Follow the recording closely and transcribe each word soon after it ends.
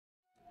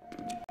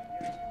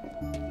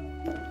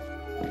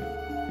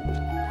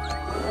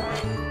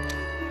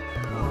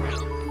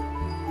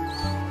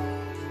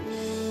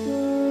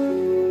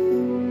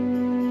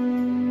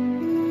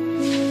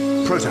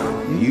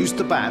Proto, use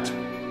the bat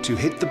to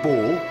hit the ball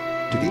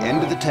to the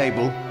end of the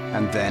table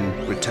and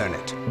then return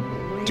it.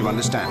 Do you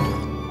understand?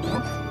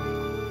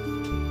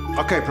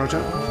 Okay, Proto,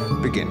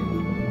 begin.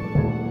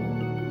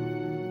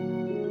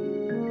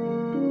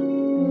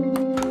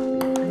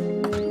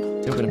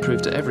 You're going to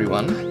prove to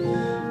everyone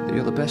that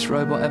you're the best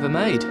robot ever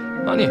made,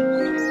 aren't you?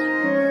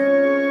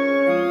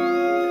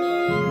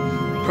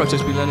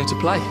 Proto's been learning to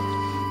play.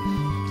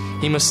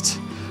 He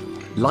must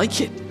like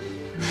it.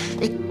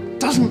 It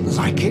doesn't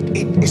like it.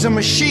 It is a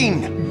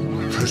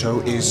machine.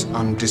 Proto is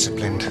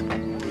undisciplined,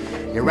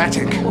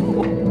 erratic.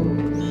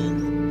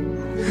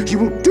 You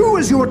will do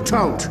as you're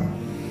told.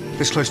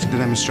 This close to the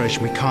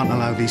demonstration, we can't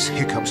allow these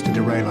hiccups to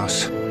derail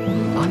us.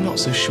 I'm not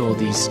so sure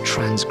these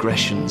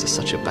transgressions are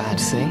such a bad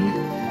thing.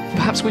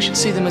 Perhaps we should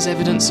see them as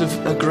evidence of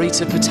a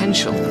greater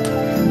potential.